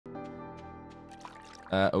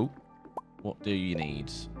Oh, what do you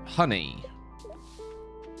need? Honey.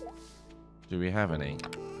 Do we have any?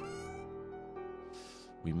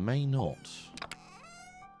 We may not.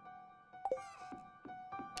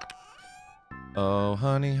 Oh,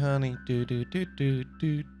 honey, honey, do do do do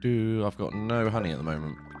do do. I've got no honey at the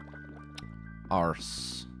moment.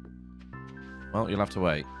 Arse. Well, you'll have to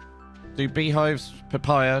wait. Do beehives,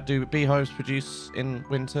 papaya, do beehives produce in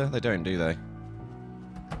winter? They don't, do they?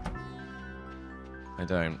 They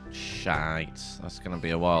don't. Shite. That's going to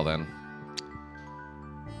be a while then.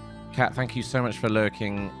 Cat, thank you so much for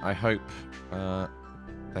lurking. I hope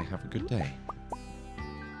they have a good day.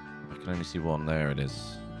 I can only see one. There it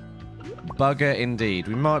is. Bugger indeed.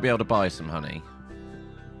 We might be able to buy some honey.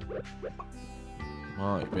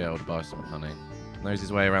 Might be able to buy some honey. Knows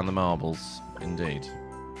his way around the marbles. Indeed.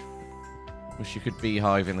 Wish you could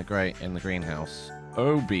beehive in the greenhouse.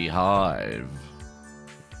 Oh, beehive.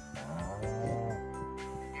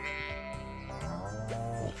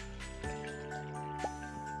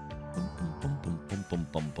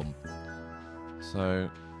 So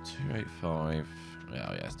 285. Oh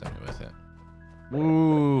yeah, it's definitely worth it.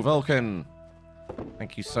 Woo, Vulcan.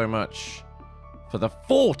 Thank you so much for the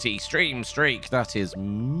 40 stream streak. That is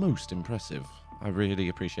most impressive. I really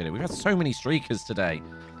appreciate it. We've had so many streakers today.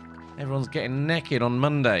 Everyone's getting naked on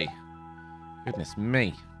Monday. Goodness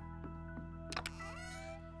me.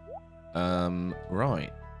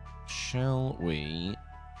 Right. Shall we...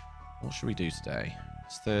 What should we do today?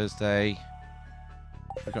 It's Thursday.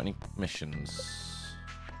 Have we got any missions?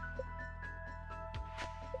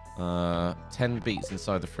 10 beets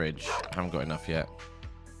inside the fridge. I haven't got enough yet.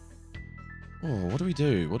 Oh, what do we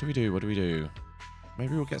do? What do we do? What do we do?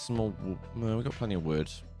 Maybe we'll get some more... No, we've got plenty of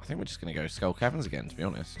wood. I think we're just going to go Skull Caverns again, to be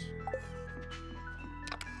honest.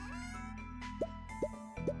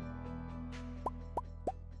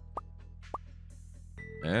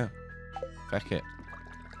 Yeah. Feck it.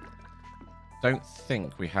 Don't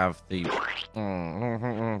think we have the...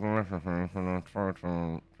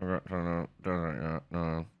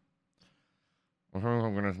 I think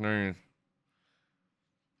I'm going to sneeze.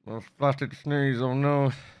 A splattered sneeze, oh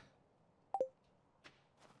no.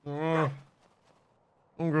 Oh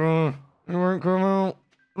god, it won't come out.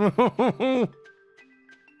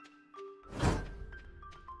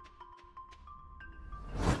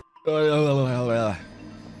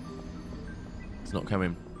 It's not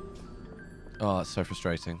coming. Oh, that's so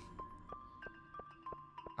frustrating.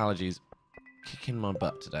 Allergies kicking my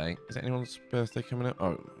butt today. Is it anyone's birthday coming up?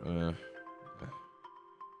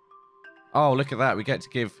 Oh, look at that. We get to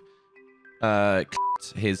give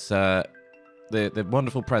his the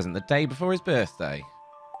wonderful present the day before his birthday.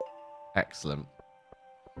 Excellent.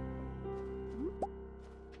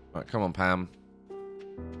 Right, come on, Pam.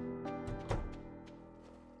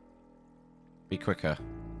 Be quicker.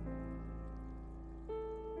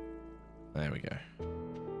 There we go.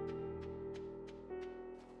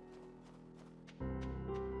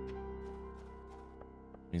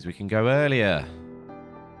 Means we can go earlier.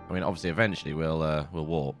 I mean, obviously, eventually we'll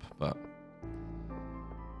warp, but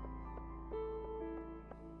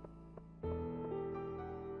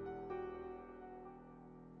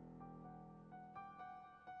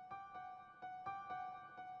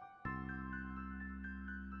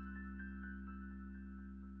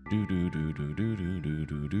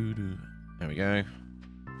there we go.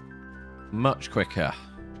 Much quicker.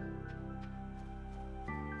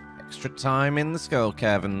 Extra time in the Skull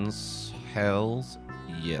Caverns. Hells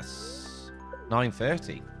yes.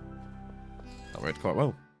 9:30. That worked quite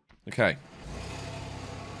well. Okay.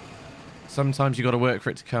 Sometimes you got to work for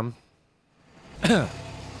it to come.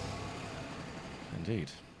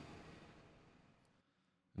 Indeed.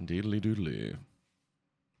 Indeedly doodly.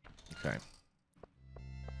 Okay.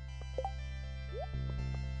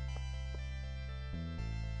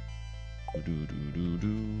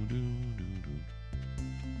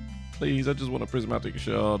 Please, I just want a prismatic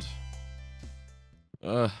shard.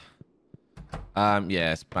 Yeah,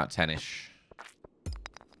 it's about 10-ish.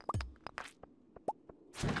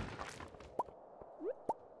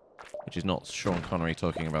 Which is not Sean Connery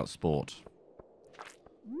talking about sport.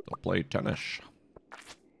 I'll play tennis.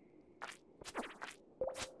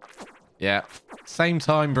 Yeah. Same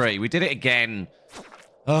time, Brie. We did it again.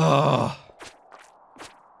 Oh.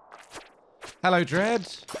 Hello, Dread.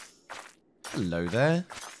 Hello there.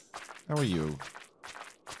 How are you?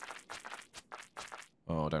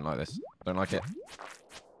 Oh, I don't like this. Don't like it.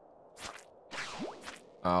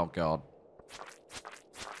 Oh, God.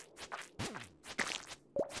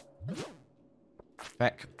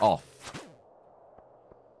 Feck off.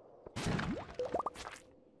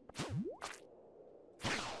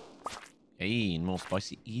 Hey, more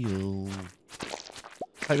spicy eel.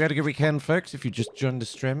 Hope you had a good weekend, folks. If you just joined the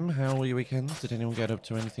stream, how were your weekends? Did anyone get up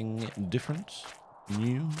to anything different?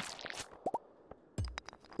 New?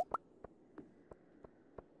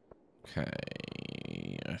 Okay.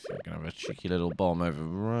 I think I'm going to have a cheeky little bomb over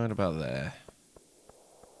right about there.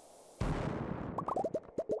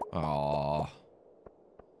 Aww.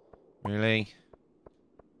 Really?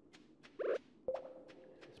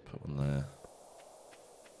 Let's put one there.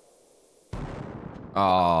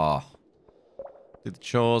 Ah, did the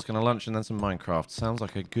chores, gonna lunch, and then some Minecraft. Sounds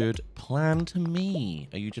like a good plan to me.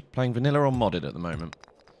 Are you just playing vanilla or modded at the moment?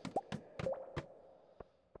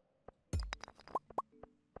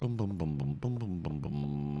 Boom, boom, boom, boom, boom, boom, boom,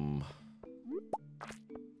 boom.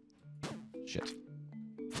 Shit.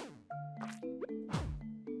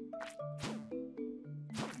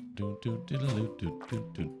 Do do do do do do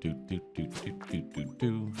do do do do do do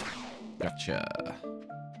do. Gotcha.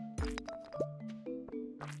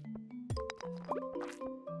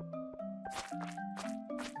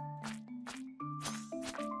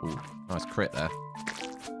 Ooh, nice crit there.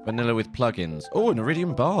 Vanilla with plugins. Oh, an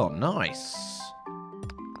iridium bar. Nice.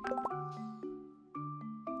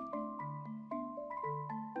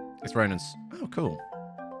 It's Ronan's. Oh, cool.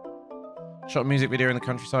 Shot a music video in the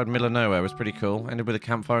countryside, middle of nowhere. Was pretty cool. Ended with a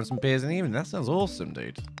campfire and some beers in the evening. That sounds awesome,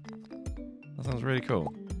 dude. That sounds really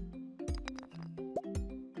cool.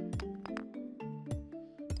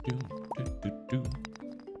 Do, do, do, do.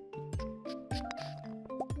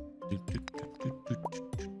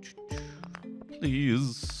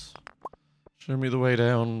 Please show me the way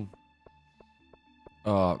down.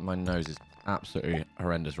 Oh, my nose is absolutely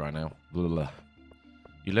horrendous right now. Blah.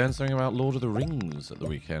 You learned something about Lord of the Rings at the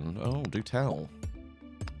weekend. Oh, do tell.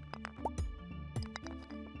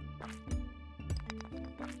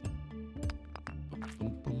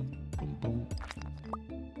 Boom, boom, boom, boom.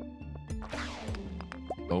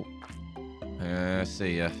 Oh. I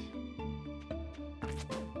see ya.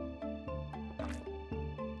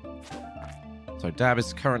 So Dab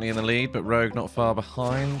is currently in the lead, but Rogue not far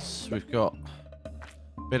behind. We've got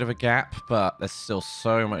a bit of a gap, but there's still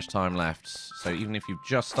so much time left. So even if you've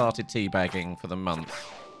just started teabagging for the month,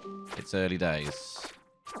 it's early days.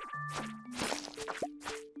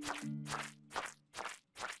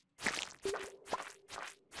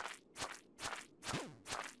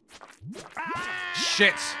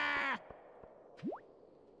 Shit!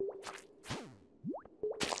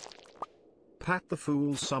 Pat the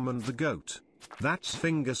Fool summoned the goat. That's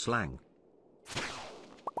finger slang.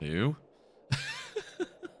 Who?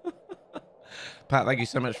 Pat, thank you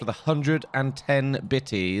so much for the 110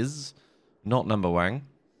 bitties. Not number Wang.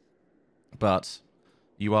 But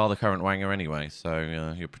you are the current Wanger anyway, so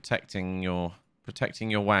you're protecting your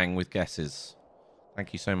Wang with guesses.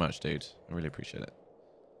 Thank you so much, dude. I really appreciate it.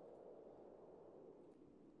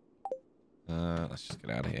 Let's just get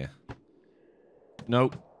out of here.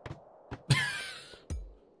 Nope.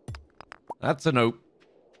 That's a nope.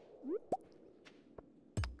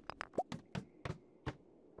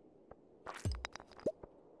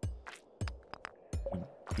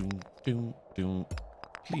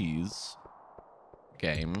 Please,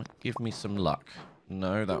 game, give me some luck.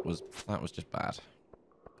 No, that was just bad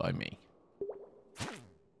by me.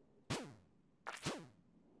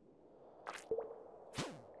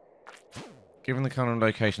 Given the current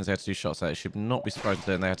locations they had to do shots at, it should not be surprising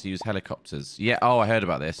to learn they had to use helicopters. Yeah, oh, I heard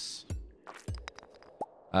about this.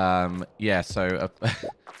 Yeah, so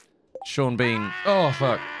Sean Bean. Oh,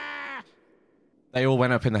 fuck. They all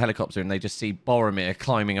went up in the helicopter and they just see Boromir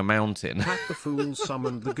climbing a mountain. Pat the Fool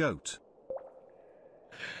summoned the goat.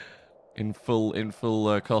 in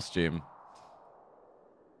full costume.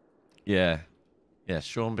 Yeah. Yeah,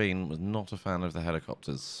 Sean Bean was not a fan of the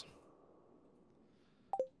helicopters.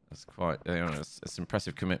 That's quite, you know, it's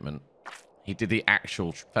impressive commitment. He did the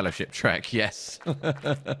actual Fellowship trek, yes.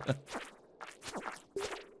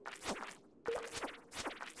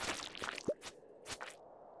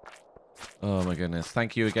 Oh my goodness.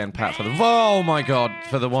 Thank you again, Pat, for the... Oh my god,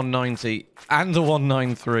 for the 190 and the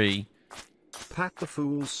 193. Pat the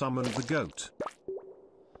Fool summoned the goat.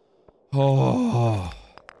 Oh.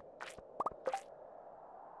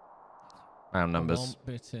 Round numbers.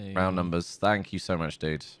 Round numbers. Thank you so much,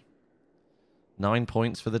 dude. 9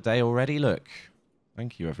 points for the day already, look.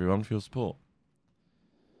 Thank you, everyone, for your support.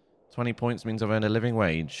 20 points means I've earned a living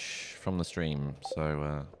wage from the stream.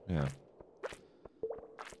 So, yeah.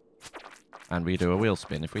 And we do a wheel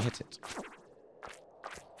spin if we hit it.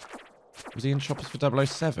 Was he in Shoppers for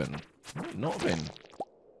 007? Might not have been.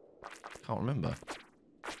 Can't remember.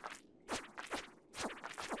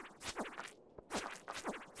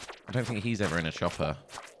 I don't think he's ever in a chopper.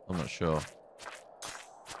 I'm not sure.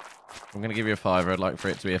 I'm going to give you a fiver. I'd like for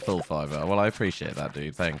it to be a full fiver. Well, I appreciate that,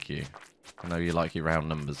 dude. Thank you. I know you like your round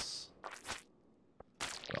numbers.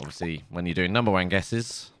 But obviously, when you're doing number one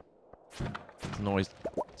guesses, it doesn't always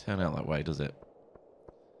turn out that way, does it?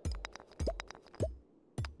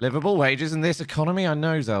 Livable wages in this economy? I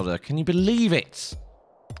know, Zelda. Can you believe it?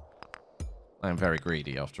 I am very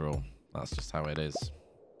greedy, after all. That's just how it is.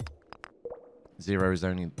 0 is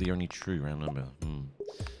the only true round number.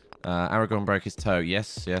 Aragorn broke his toe.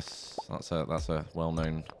 Yes, yes. That's a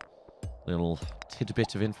well-known little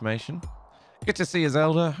tidbit of information. Good to see you,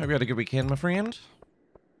 Zelda. Hope you had a good weekend, my friend.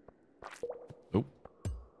 Oh.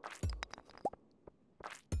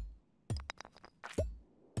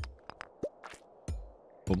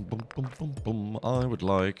 Boom, boom, boom, boom, boom. I would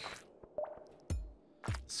like...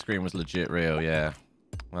 The screen was legit real, yeah.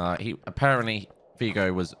 Apparently,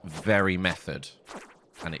 Vigo was very method.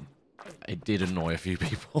 And it did annoy a few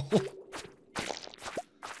people.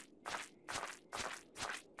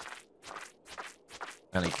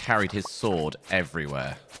 And he carried his sword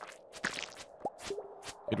everywhere.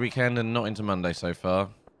 Good weekend and not into Monday so far.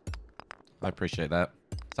 I appreciate that.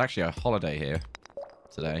 It's actually a holiday here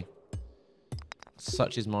today.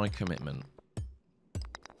 Such is my commitment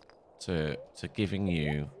to giving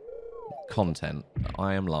you content.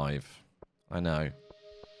 I am live. I know.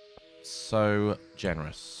 So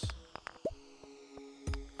generous.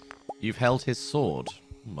 You've held his sword.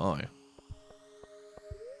 My.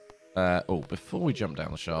 Oh, before we jump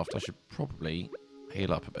down the shaft, I should probably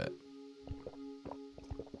heal up a bit.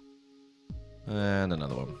 And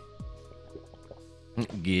another one.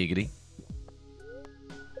 Giggity.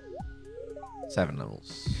 7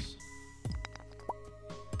 levels.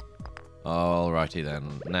 Alrighty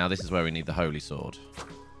then. Now this is where we need the holy sword.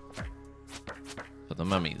 For the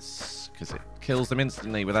mummies. Because it kills them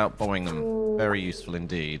instantly without bombing them. Very useful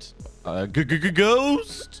indeed.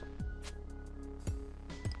 Ghost!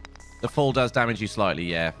 The fall does damage you slightly,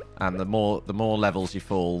 yeah. And the more levels you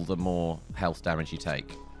fall, the more health damage you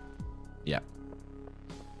take. Yeah.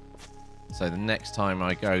 So the next time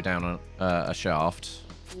I go down a shaft,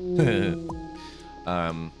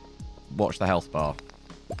 watch the health bar.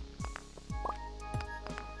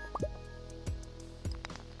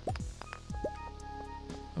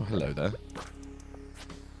 Oh, hello there.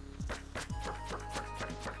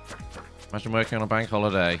 Imagine working on a bank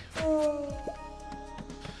holiday.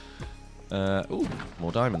 Ooh,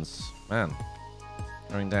 more diamonds. Man.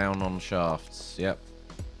 Going down on shafts. Yep.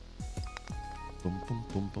 Boom, boom,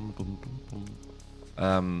 boom, boom, boom, boom,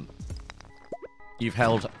 boom. You've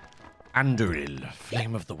held Anduril,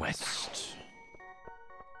 Flame of the West.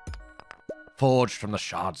 Forged from the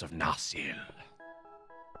shards of Narsil.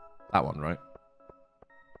 That one, right?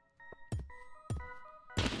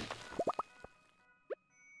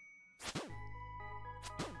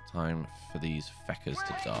 Time for these feckers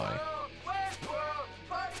to die.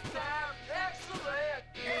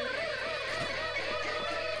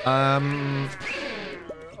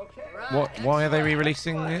 Why are they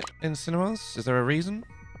re-releasing it in cinemas? Is there a reason?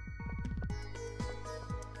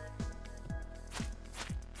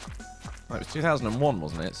 Well, it was 2001,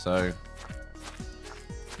 wasn't it? So,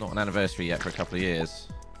 not an anniversary yet for a couple of years.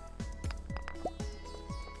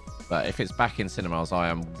 But if it's back in cinemas, I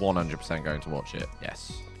am 100% going to watch it.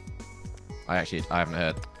 Yes. I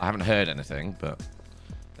haven't heard anything, but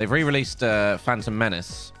they've re-released Phantom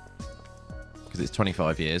Menace because it's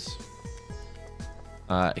 25 years.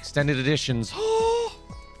 Extended editions. I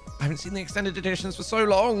haven't seen the extended editions for so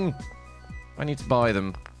long. I need to buy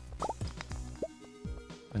them.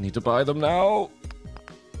 I need to buy them now.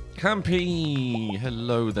 Campy.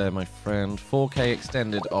 Hello there, my friend. 4K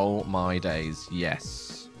extended. Oh, my days.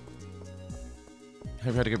 Yes. Hope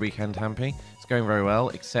you had a good weekend, Campy. It's going very well,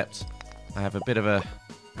 except I have a bit of a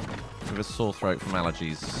sore throat from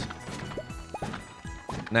allergies.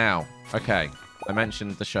 Now, okay. I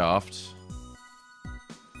mentioned the shaft.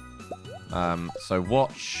 So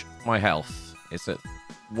watch my health. It's at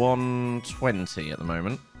 120 at the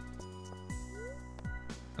moment.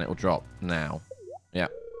 And it will drop now. Yeah.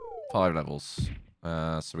 5 levels.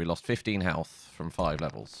 So we lost 15 health from 5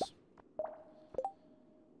 levels.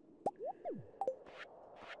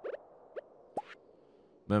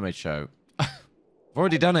 Mermaid show. I've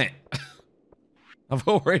already done it. I've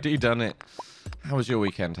already done it. How was your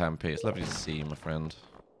weekend, Hampy? It's lovely to see you, my friend.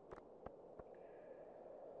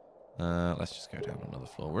 Let's just go down another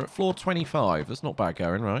floor. We're at floor 25. That's not bad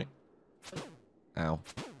going, right? Ow.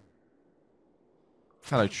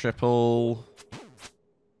 Hello, Triple.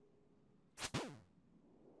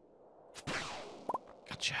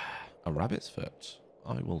 Gotcha. A rabbit's foot.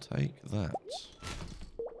 I will take that.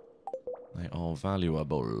 They are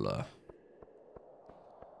valuable.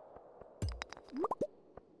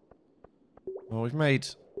 Well, we've made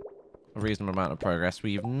a reasonable amount of progress.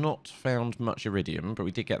 We've not found much iridium, but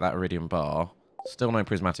we did get that iridium bar. Still no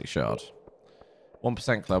prismatic shard.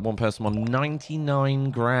 1% club, one person won 99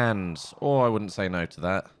 grand. Oh, I wouldn't say no to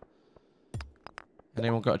that.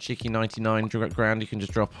 Anyone got a cheeky 99 grand you can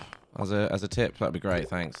just drop as a tip? That'd be great,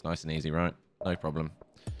 thanks. Nice and easy, right? No problem.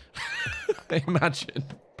 Imagine.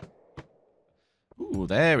 Ooh,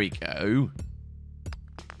 there we go.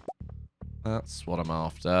 That's what I'm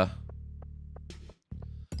after.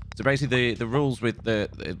 So basically, the rules with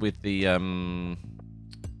iridium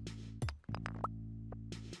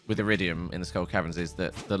in the Skull Caverns is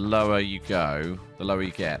that the lower you go, the lower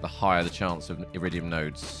you get, the higher the chance of iridium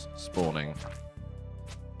nodes spawning.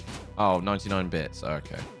 Oh, 99 bits.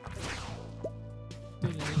 Okay.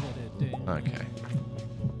 Okay.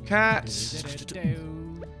 Cat!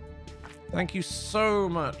 Thank you so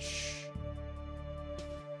much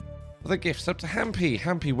for the gifts up to Hampy.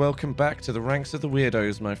 Hampy, welcome back to the ranks of the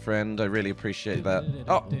weirdos, my friend. I really appreciate that.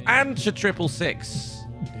 Oh, and to 666.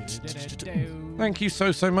 Thank you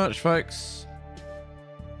so much, folks.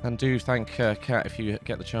 And do thank Kat if you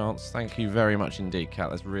get the chance. Thank you very much indeed, Kat.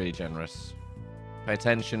 That's really generous. Pay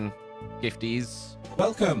attention, gifties.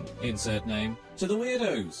 Welcome, insert name, to the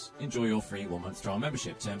Weirdos. Enjoy your free 1-month trial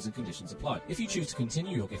membership. Terms and conditions apply. If you choose to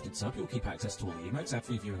continue your gifted sub, you'll keep access to all the emotes,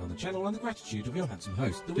 ad-free viewing on the channel, and the gratitude of your handsome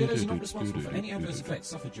host. The Weirdos are not responsible for any adverse effects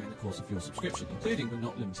suffered during the course of your subscription, including but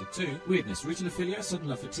not limited to weirdness, routinophilia, sudden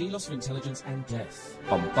love for tea, loss of intelligence, and death.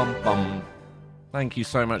 Bum bum bum. Thank you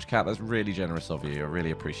so much, Kat. That's really generous of you. I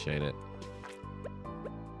really appreciate it.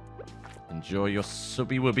 Enjoy your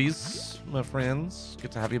subby wubbies, my friends.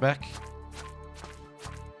 Good to have you back.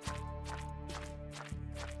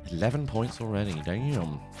 11 points already.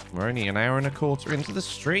 Damn. We're only an hour and a quarter into the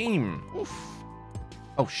stream. Oof.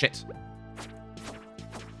 Oh, shit.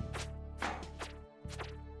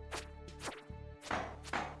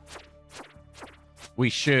 We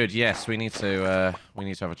should, yes. We need to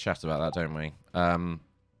have a chat about that, don't we?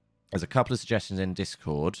 There's a couple of suggestions in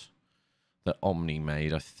Discord that Omni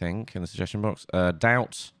made, I think, in the suggestion box.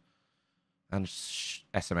 Doubt and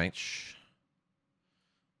SMH.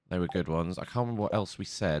 They were good ones. I can't remember what else we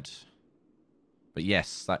said. But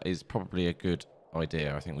yes, that is probably a good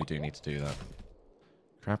idea. I think we do need to do that.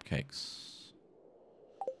 Crab cakes.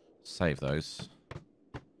 Save those.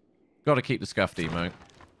 Got to keep the scuffed emote.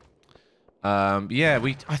 Yeah,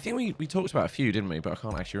 I think we talked about a few, didn't we? But I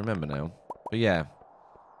can't actually remember now. But yeah.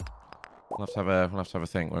 We'll have to have a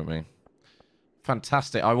think, won't we?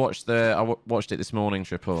 Fantastic. I watched it this morning,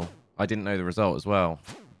 Triple. I didn't know the result as well.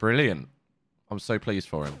 Brilliant. I'm so pleased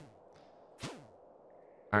for him.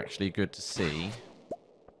 Actually good to see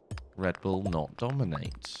Red Bull not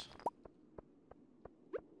dominate.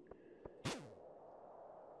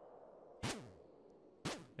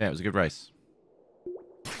 Yeah, it was a good race.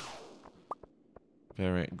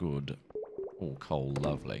 Very good. Oh, coal,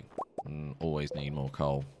 lovely. Always need more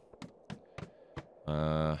coal.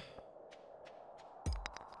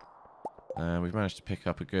 We've managed to pick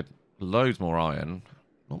up a good loads more iron.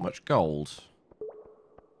 Not much gold.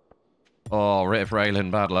 Oh, Rip Raylan,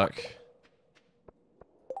 bad luck.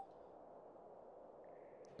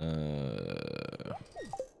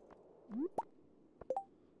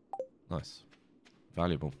 Nice.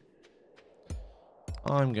 Valuable.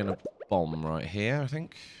 I'm gonna bomb right here, I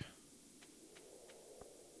think.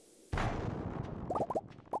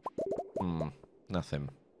 Nothing.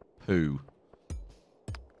 Poo.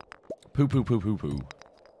 Poo poo poo poo poo.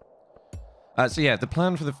 So yeah, the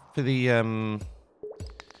plan for the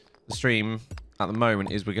stream at the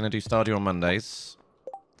moment is we're going to do Stardew on Mondays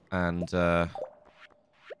and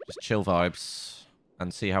just chill vibes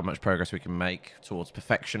and see how much progress we can make towards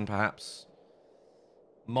perfection, perhaps.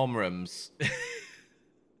 Momrums.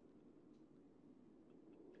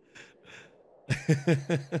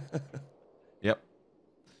 Yep.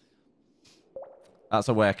 That's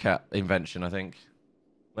a werecat invention, I think.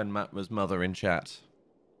 When Matt was mother in chat.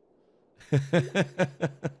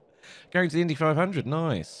 Going to the Indy 500,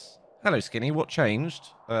 nice. Hello, Skinny. What changed?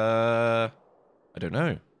 I don't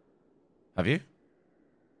know. Have you?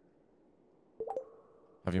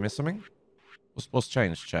 Have you missed something? What's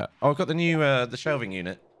changed, chat? Oh, I've got the new the shelving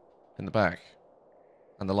unit in the back,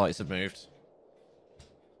 and the lights have moved.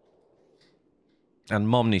 And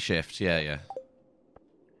Momni shift, yeah.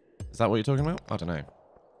 Is that what you're talking about? I don't know.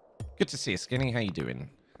 Good to see you, Skinny. How you doing?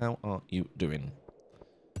 How are you doing?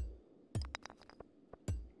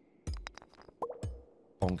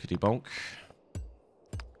 Bonkety bonk.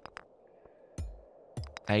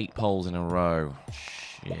 8 poles in a row.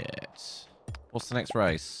 Shit. What's the next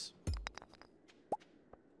race?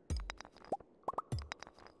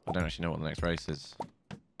 I don't actually know what the next race is.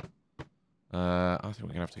 I think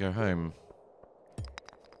we're going to have to go home.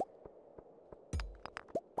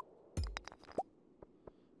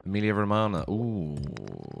 Emilia Romagna. Ooh,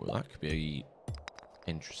 that could be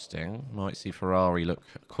interesting. Might see Ferrari look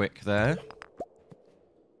quick there.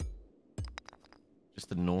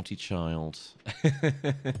 Just a naughty child.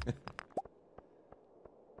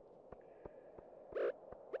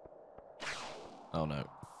 Oh no.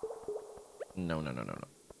 No, no, no, no, no.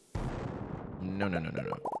 No, no, no, no,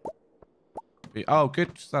 no. Oh,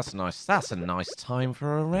 good. That's nice. That's a nice time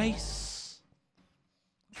for a race.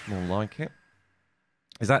 More like it.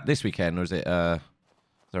 Is that this weekend, or is it, is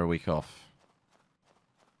there a week off?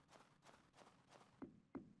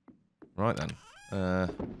 Right then.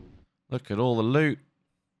 Look at all the loot.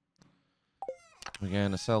 We're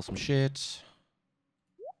going to sell some shit.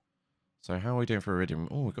 So how are we doing for iridium?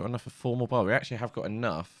 Oh, we've got enough for 4 more bar. We actually have got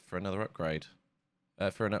enough for another upgrade.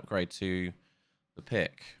 For an upgrade to the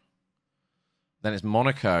pick. Then it's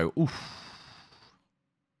Monaco. Oof.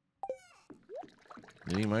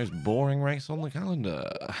 The most boring race on the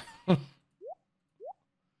calendar.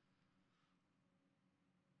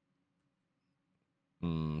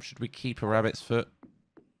 Should we keep a rabbit's foot?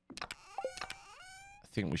 I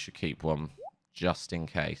think we should keep one, just in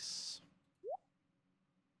case.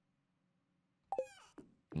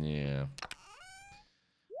 Yeah.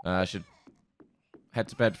 I should head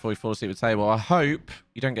to bed before you fall asleep at the table. I hope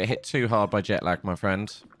you don't get hit too hard by jet lag, my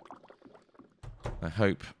friend. I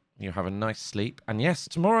hope you have a nice sleep. And yes,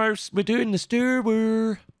 tomorrow we're doing the Star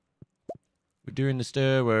Wars. We're doing the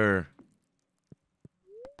Star Wars.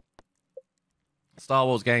 Star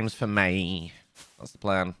Wars games for me. That's the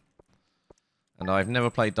plan. And I've never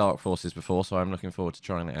played Dark Forces before, so I'm looking forward to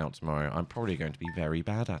trying it out tomorrow. I'm probably going to be very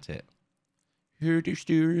bad at it.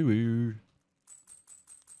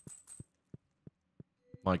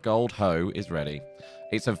 My gold hoe is ready.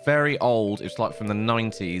 It's a very old, it's like from the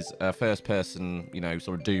 90s, first person, you know,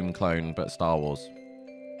 sort of Doom clone, but Star Wars.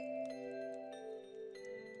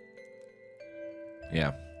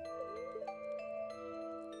 Yeah.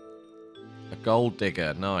 A gold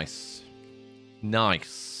digger, nice.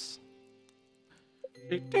 Nice.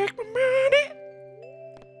 They take my money.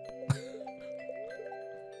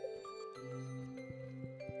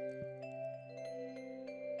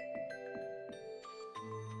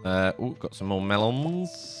 Ooh, got some more melons.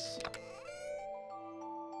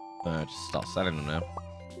 Just start selling them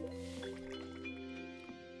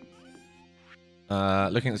now.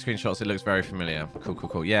 Looking at the screenshots, it looks very familiar. Cool, cool,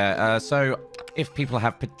 cool. Yeah, so if people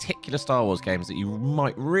have particular Star Wars games that you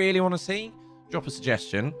might really want to see, drop a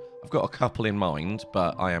suggestion. I've got a couple in mind,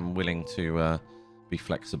 but I am willing to be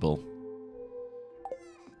flexible.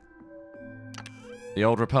 The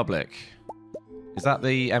Old Republic. Is that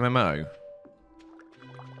the MMO?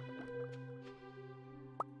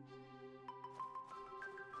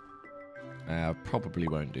 Probably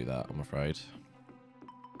won't do that, I'm afraid.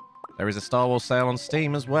 There is a Star Wars sale on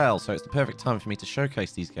Steam as well, so it's the perfect time for me to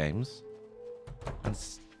showcase these games. And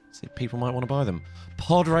see if people might want to buy them.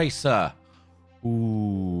 Pod Racer!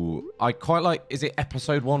 Ooh. I quite like... Is it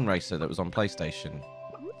Episode 1 Racer that was on PlayStation?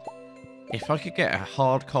 If I could get a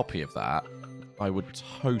hard copy of that, I would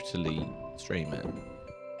totally stream it.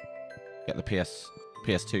 Get the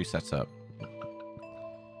PS2 set up.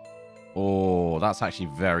 Oh, that's actually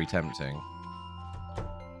very tempting.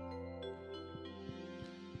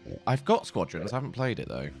 I've got Squadrons. I haven't played it,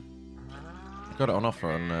 though. I've got it on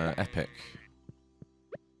offer on Epic.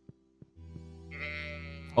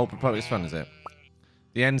 Old Republic's fun, is it?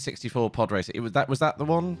 The N64 Pod Racer. Was that the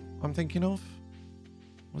one I'm thinking of?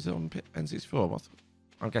 Was it on N64?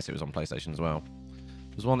 I guess it was on PlayStation as well.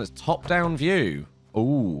 It was one that's top-down view.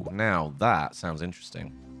 Ooh, now that sounds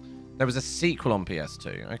interesting. There was a sequel on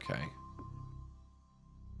PS2. Okay.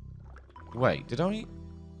 Wait, did I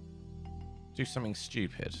do something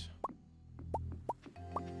stupid?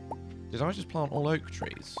 Did I just plant all oak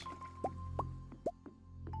trees?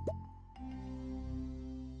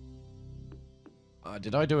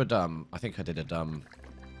 Did I do a dumb? I think I did a dumb.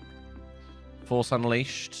 Force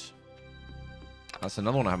Unleashed. That's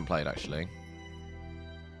another one I haven't played, actually.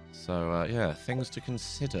 So, yeah, things to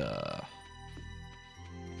consider.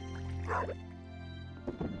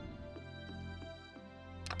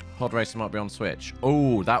 Pod Racer might be on Switch.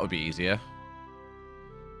 Oh, that would be easier.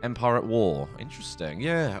 Empire at War. Interesting.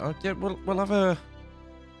 Yeah, yeah, we'll have a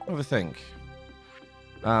think.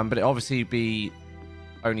 But it obviously be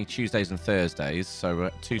only Tuesdays and Thursdays,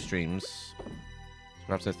 so 2 streams. So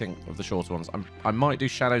we'll have to think of the shorter ones. I might do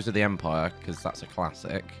Shadows of the Empire, because that's a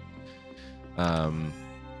classic. And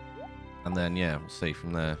then, yeah, we'll see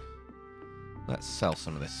from there. Let's sell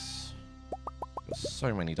some of this. Got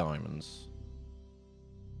so many diamonds.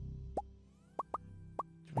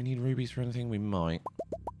 Do we need rubies for anything? We might.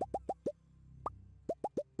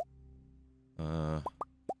 Yeah.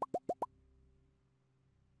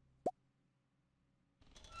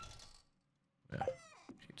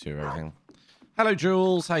 Two of everything. Hello,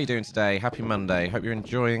 Jules. How you doing today? Happy Monday. Hope you're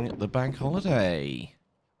enjoying the bank holiday.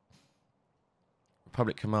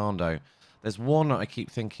 Republic Commando. There's one that I keep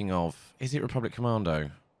thinking of. Is it Republic Commando?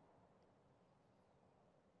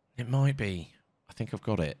 It might be. I think I've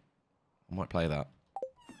got it. I might play that.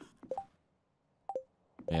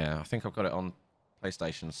 Yeah, I think I've got it on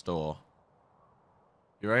PlayStation Store.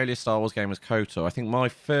 Your earliest Star Wars game was KOTOR. I think my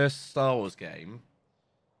first Star Wars game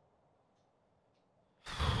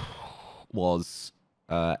was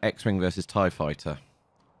X-Wing versus TIE Fighter.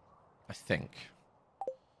 I think.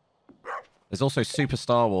 There's also Super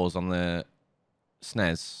Star Wars on the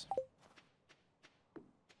SNES.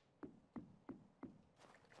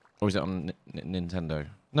 Or is it on Nintendo?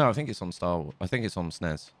 No, I think it's on Star Wars. I think it's on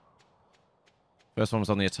SNES. First one was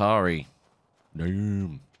on the Atari.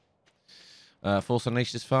 Damn. Force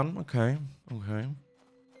Unleashed is fun. Okay. Okay.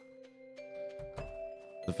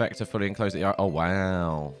 The Vector fully enclosed at the... Oh,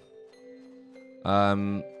 wow.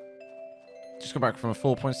 Just got back from a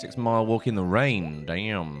 4.6 mile walk in the rain.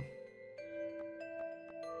 Damn.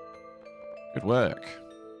 Good work.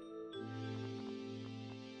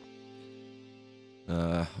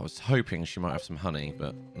 I was hoping she might have some honey,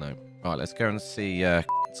 but no. Alright, let's go and see... The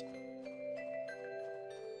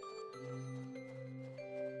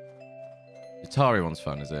Atari one's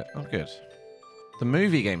fun, is it? Oh, good. The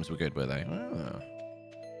movie games were good, were they? Ah.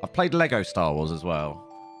 I've played Lego Star Wars as well.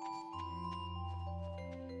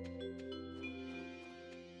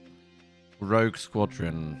 Rogue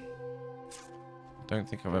Squadron. Don't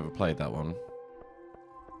think I've ever played that one.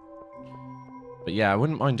 But yeah, I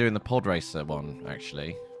wouldn't mind doing the Pod Racer one,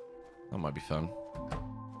 actually. That might be fun.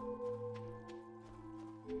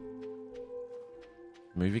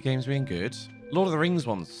 Movie games being good. Lord of the Rings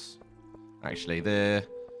ones, actually. The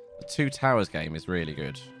Two Towers game is really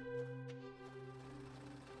good.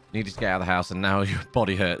 Needed to get out of the house and now your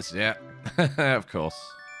body hurts. Yeah, of course.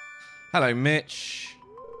 Hello, Mitch.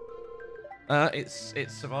 It's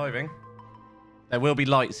surviving. There will be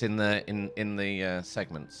lights in the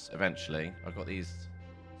segments eventually. I've got these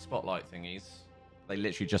spotlight thingies. They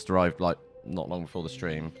literally just arrived like not long before the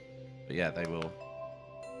stream. But yeah, they will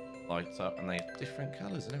light up and they have different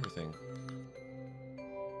colours and everything.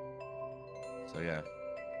 So yeah,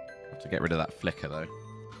 have to get rid of that flicker though.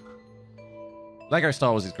 Lego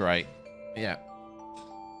Star Wars is great. Yeah,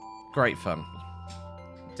 great fun.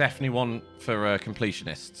 Definitely one for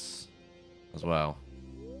completionists as well.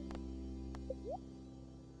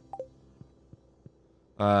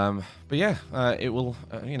 But yeah, it will,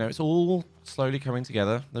 you know, it's all slowly coming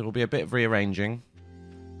together. There will be a bit of rearranging.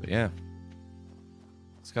 But yeah.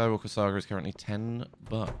 Skywalker Saga is currently £10.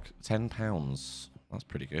 That's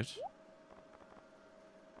pretty good.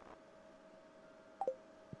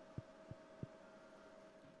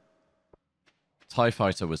 TIE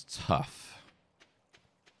Fighter was tough.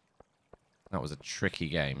 That was a tricky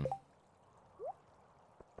game.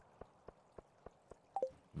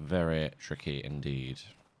 Very tricky indeed.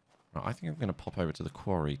 Right, I think I'm going to pop over to the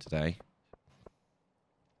quarry today.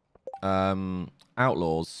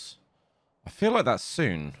 Outlaws. I feel like that's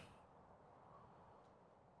soon.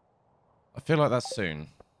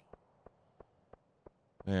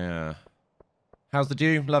 Yeah. How's the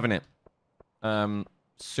dew? Loving it.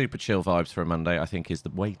 Super chill vibes for a Monday, I think, is the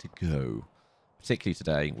way to go. Particularly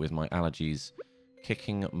today with my allergies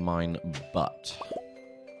kicking mine butt.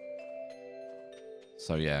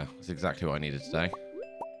 So yeah, that's exactly what I needed today.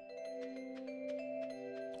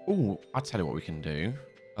 Ooh, I'll tell you what we can do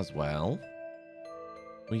as well.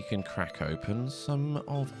 We can crack open some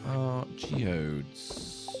of our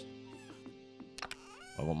geodes.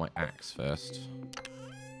 I want my axe first.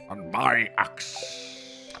 And my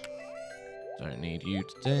axe. Don't need you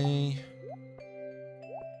today.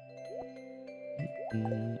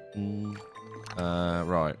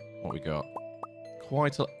 Right, what we got?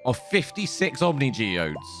 Quite a... Oh, 56 Omni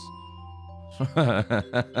Geodes.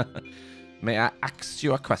 May I ask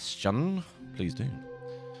you a question? Please do.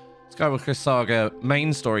 Skywalker Saga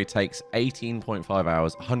main story takes 18.5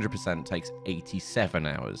 hours. 100% takes 87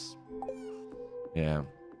 hours. Yeah.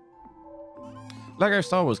 Lego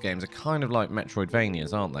Star Wars games are kind of like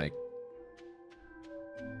Metroidvanias, aren't they?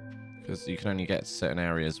 Because you can only get certain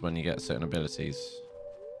areas when you get certain abilities.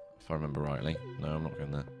 If I remember rightly. No, I'm not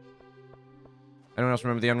going there. Anyone else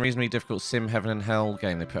remember the unreasonably difficult Sim Heaven and Hell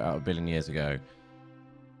game they put out 1 billion years ago?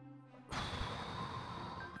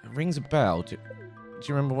 rings a bell. Do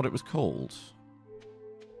you remember what it was called?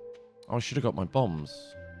 Oh, I should have got my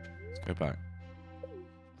bombs. Let's go back.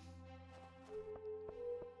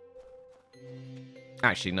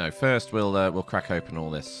 Actually, no. First, we'll crack open all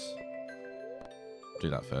this. Do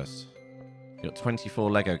that first. You got 24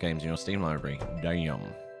 Lego games in your Steam library. Damn.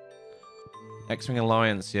 X-Wing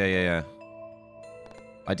Alliance. Yeah.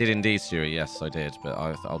 I did indeed, Stewie. Yes, I did. But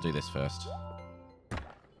I'll do this first.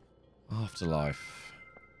 Afterlife.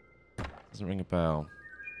 Doesn't ring a bell.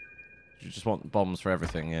 You just want bombs for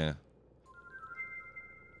everything, yeah.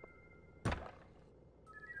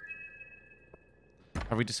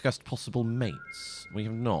 Have we discussed possible mates? We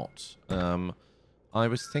have not. I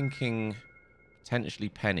was thinking potentially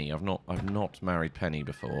Penny. I've not married Penny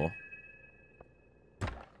before.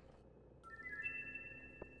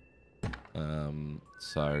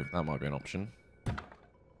 So that might be an option.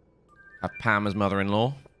 Have Pam as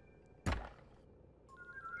mother-in-law.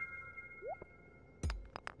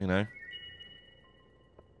 You know?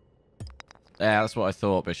 Yeah, that's what I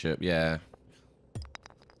thought, Bishop. Yeah.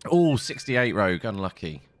 Oh, 68 rogue.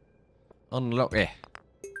 Unlucky. Unlucky.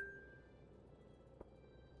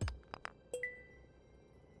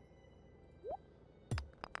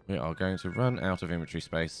 We are going to run out of inventory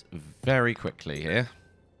space very quickly here.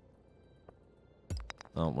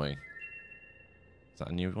 Aren't we? Is that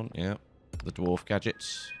a new one? Yeah. The dwarf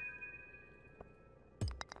gadgets.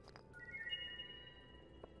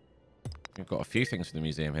 We've got a few things for the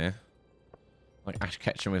museum here. Like Ash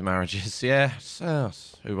Ketchum with marriages. Yeah.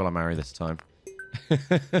 Who will I marry this time?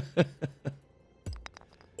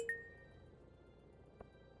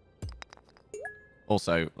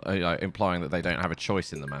 Also, implying that they don't have a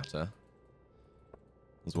choice in the matter.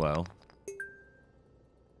 As well.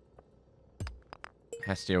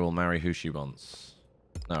 Hestia will marry who she wants.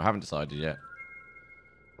 No, I haven't decided yet.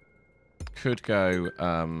 Could go,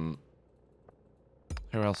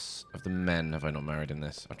 who else of the men have I not married in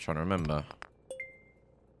this? I'm trying to remember.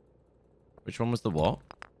 Which one was the what?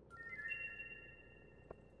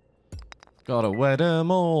 Gotta wed them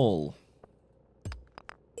all.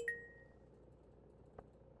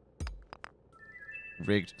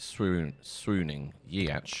 Rigged swooning.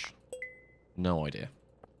 Yach. No idea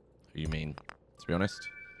who you mean, to be honest.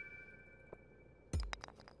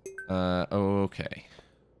 Okay.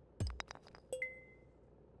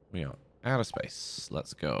 We are out of space.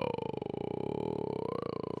 Let's go.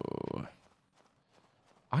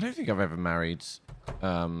 I don't think I've ever married,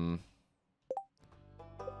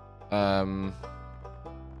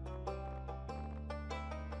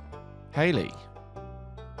 Haley.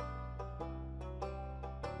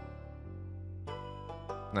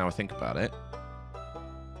 Now I think about it.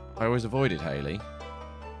 I always avoided Haley.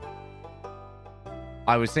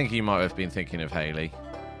 I was thinking you might have been thinking of Haley.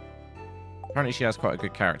 Apparently she has quite a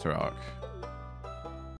good character arc.